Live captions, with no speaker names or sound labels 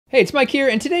Hey, it's Mike here,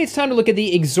 and today it's time to look at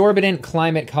the exorbitant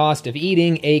climate cost of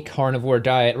eating a carnivore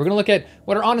diet. We're going to look at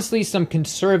what are honestly some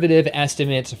conservative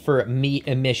estimates for meat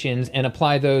emissions and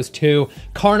apply those to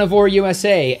Carnivore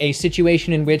USA, a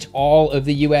situation in which all of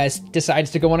the US decides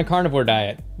to go on a carnivore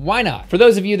diet. Why not? For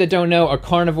those of you that don't know, a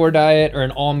carnivore diet or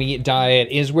an all-meat diet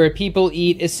is where people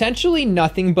eat essentially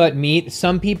nothing but meat.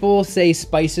 Some people say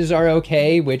spices are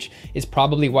okay, which is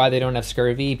probably why they don't have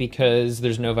scurvy, because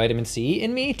there's no vitamin C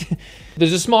in meat.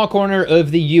 There's a small corner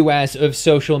of the US of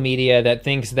social media that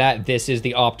thinks that this is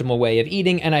the optimal way of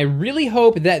eating, and I really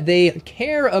hope that they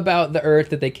care about the earth,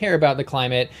 that they care about the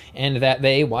climate, and that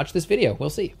they watch this video.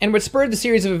 We'll see. And what spurred the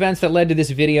series of events that led to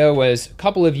this video was a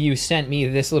couple of you sent me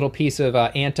this little piece of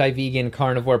anti-vegan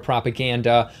carnivore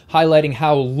propaganda highlighting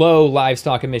how low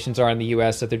livestock emissions are in the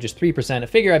US, that they're just 3%, a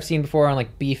figure I've seen before on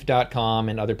like beef.com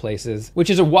and other places,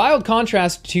 which is a wild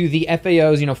contrast to the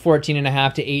FAO's,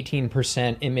 14.5 to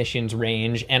 18% emissions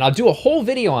range. And I'll do a whole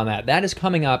video on that. That is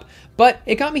coming up. But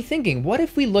it got me thinking, what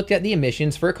if we looked at the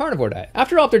emissions for a carnivore diet?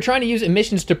 After all, if they're trying to use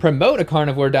emissions to promote a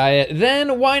carnivore diet,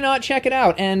 then why not check it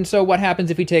out? And so what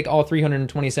happens if we take all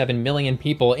 327 million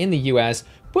people in the US,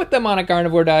 put them on a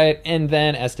carnivore diet, and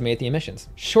then estimate the emissions?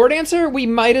 Short answer, we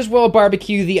might as well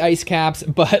barbecue the ice caps,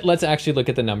 but let's actually look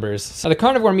at the numbers. So the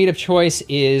carnivore meat of choice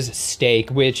is steak,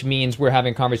 which means we're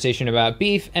having a conversation about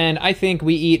beef, and I think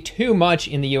we eat too much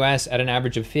in the US at an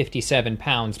average of 57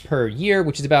 pounds per year,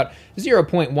 which is about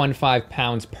 0.15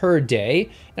 pounds per day.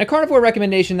 And a carnivore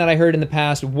recommendation that I heard in the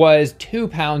past was 2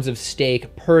 pounds of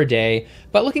steak per day.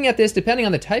 But looking at this, depending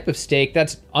on the type of steak,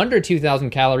 that's under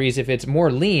 2,000 calories. If it's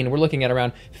more lean, we're looking at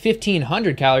around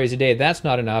 1,500 calories a day. That's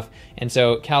not enough. And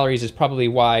so calories is probably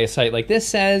why a site like this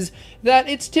says that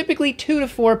it's typically 2 to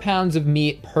 4 pounds of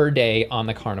meat per day on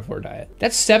the carnivore diet.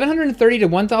 That's 730 to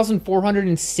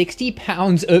 1,460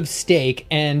 pounds of steak.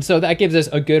 And so that gives us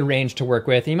a good range to work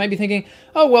with. And you might be thinking,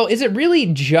 oh, well, is it really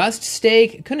just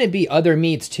steak? Couldn't it be other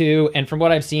meats too? And from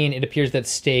what I've seen, it appears that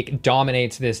steak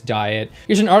dominates this diet.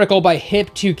 Here's an article by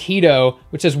Hip to Keto,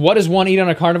 which says, what does one eat on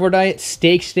a carnivore diet?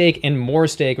 Steak, steak, and more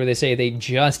steak, where they say they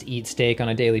just eat steak on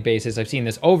a daily basis. I've seen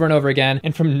this over and over again.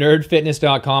 And from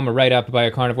nerdfitness.com, a write-up by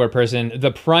a carnivore person,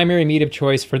 the primary meat of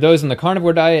choice for those on the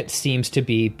carnivore diet seems to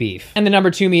be beef. And the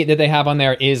number 2 meat that they have on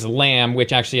there is lamb,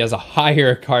 which actually has a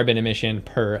higher carbon emission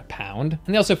per pound.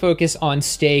 And they also focus on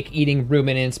steak, eating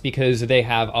ruminants because they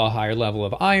have a higher level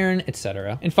of iron,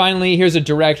 etc. And finally, here's a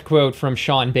direct quote from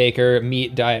Sean Baker,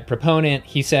 meat diet proponent.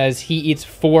 He says he eats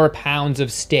 4 pounds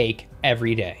of steak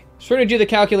every day. So we're gonna do the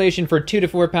calculation for 2 to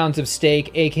 4 pounds of steak,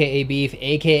 aka beef,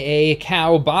 aka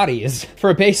cow bodies.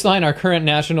 For a baseline, our current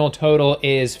national total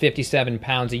is 57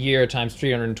 pounds a year times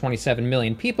 327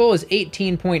 million people is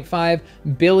 18.5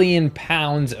 billion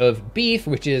pounds of beef,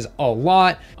 which is a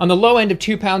lot. On the low end of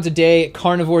 2 pounds a day,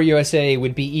 Carnivore USA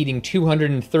would be eating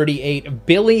 238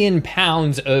 billion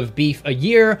pounds of beef a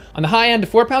year. On the high end of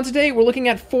 4 pounds a day, we're looking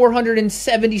at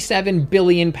 477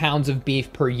 billion pounds of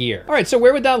beef per year. All right, so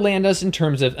where would that land us in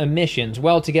terms of emissions?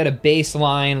 Well, to get a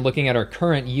baseline looking at our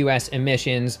current US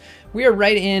emissions, we are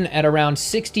right in at around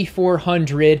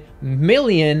 6,400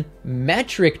 million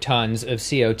metric tons of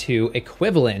CO2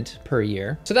 equivalent per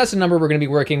year. So that's the number we're going to be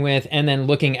working with. And then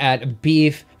looking at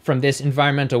beef from this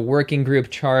environmental working group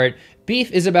chart,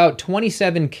 beef is about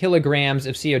 27 kilograms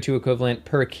of CO2 equivalent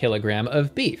per kilogram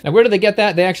of beef. Now, where do they get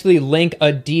that? They actually link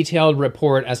a detailed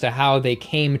report as to how they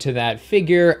came to that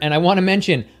figure. And I want to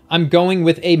mention, I'm going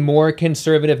with a more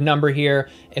conservative number here.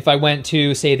 If I went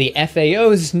to, say, the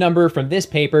FAO's number from this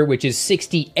paper, which is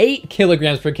 68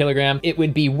 kilograms per kilogram, it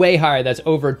would be way higher. That's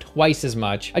over twice as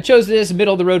much. I chose this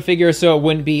middle of the road figure so it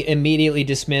wouldn't be immediately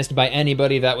dismissed by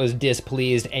anybody that was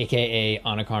displeased, aka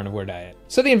on a carnivore diet.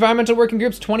 So the environmental working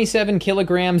group's 27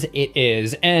 kilograms it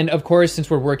is. And of course, since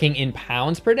we're working in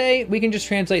pounds per day, we can just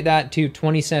translate that to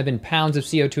 27 pounds of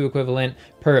CO2 equivalent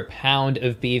per pound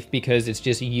of beef, because it's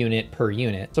just unit per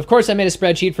unit. So of course I made a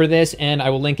spreadsheet for this, and I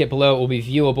will link it below. It will be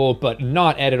viewable, but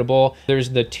not editable.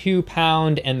 There's the 2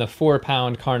 pound and the 4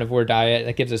 pound carnivore diet.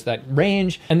 That gives us that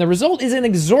range. And the result is an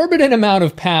exorbitant amount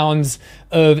of pounds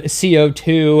of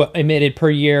CO2 emitted per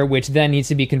year, which then needs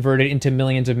to be converted into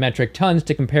millions of metric tons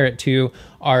to compare it to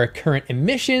our current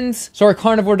emissions. So our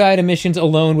carnivore diet emissions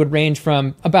alone would range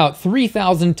from about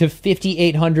 3,000 to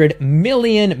 5,800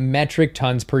 million metric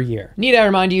tons per year. Need I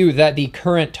remind you that the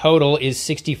current total is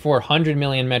 6,400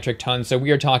 million metric tons, so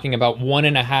we are talking about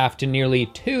 1.5 to nearly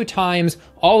 2 times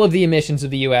all of the emissions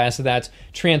of the US. So that's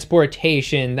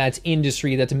transportation, that's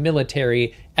industry, that's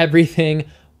military, everything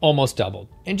almost doubled.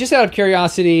 And just out of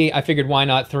curiosity, I figured why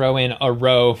not throw in a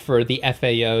row for the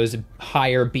FAO's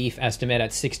higher beef estimate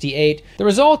at 68. The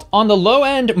result, on the low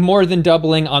end, more than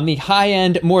doubling, on the high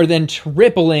end, more than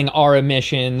tripling our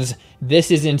emissions.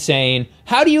 This is insane.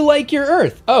 How do you like your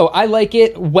Earth? Oh, I like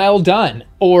it well done,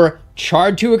 or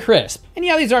charred to a crisp. And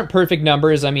yeah, these aren't perfect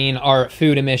numbers. I mean, our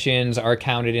food emissions are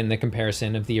counted in the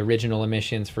comparison of the original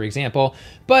emissions, for example,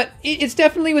 but it's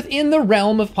definitely within the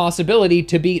realm of possibility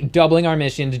to be doubling our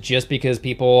emissions just because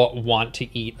people want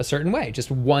to eat a certain way,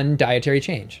 just one dietary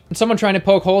change. And someone trying to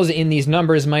poke holes in these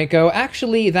numbers might go,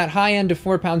 actually, that high end of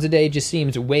 4 pounds a day just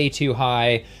seems way too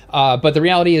high. But the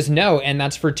reality is no, and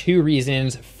that's for two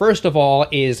reasons. First of all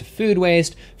is food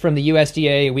waste. From the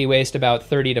USDA, we waste about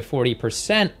 30 to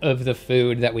 40% of the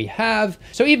food that we have.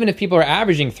 So even if people are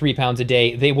averaging 3 pounds a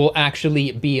day, they will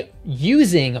actually be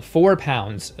using 4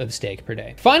 pounds of steak per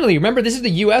day. Finally, remember, this is the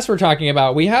US we're talking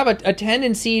about. We have a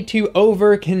tendency to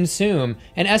overconsume,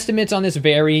 and estimates on this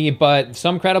vary, but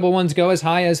some credible ones go as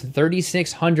high as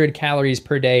 3,600 calories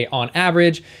per day on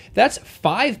average. That's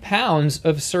 5 pounds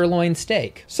of sirloin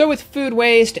steak. So with food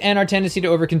waste and our tendency to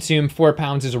overconsume, 4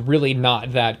 pounds is really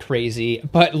not that crazy.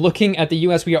 But looking at the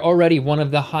US, we are already one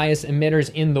of the highest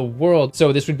emitters in the world.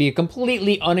 So this would be a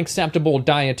completely unacceptable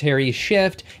dietary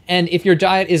shift. And if your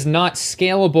diet is not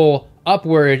scalable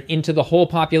upward into the whole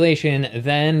population,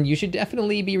 then you should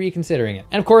definitely be reconsidering it.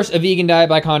 And of course, a vegan diet,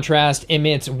 by contrast,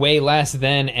 emits way less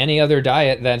than any other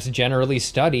diet that's generally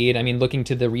studied. I mean, looking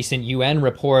to the recent UN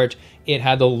report, it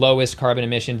had the lowest carbon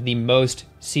emissions, the most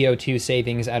CO2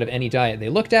 savings out of any diet they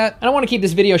looked at. And I want to keep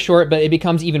this video short, but it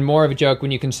becomes even more of a joke when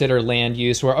you consider land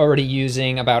use. We're already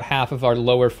using about half of our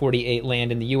lower 48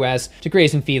 land in the US to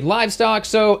graze and feed livestock,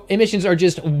 so emissions are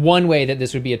just one way that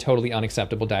this would be a totally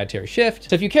unacceptable dietary shift.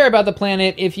 So if you care about the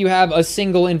planet, if you have a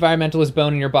single environmentalist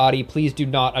bone in your body, please do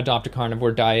not adopt a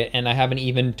carnivore diet. And I haven't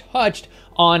even touched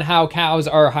on how cows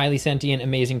are highly sentient,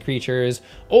 amazing creatures,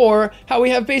 or how we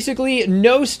have basically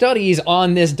no studies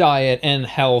on this diet and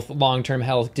health, long-term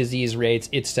health, disease rates,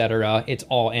 etc. It's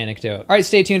all anecdote. All right,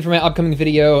 stay tuned for my upcoming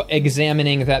video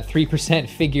examining that 3%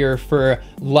 figure for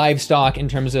livestock in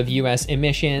terms of US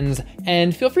emissions.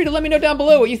 And feel free to let me know down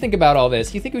below what you think about all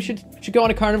this. You think we should go on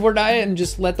a carnivore diet and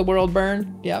just let the world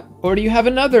burn? Yep. Or do you have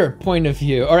another point of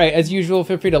view? All right, as usual,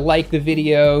 feel free to like the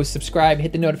video, subscribe,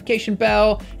 hit the notification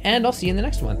bell, and I'll see you in the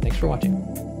next one. Thanks for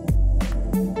watching.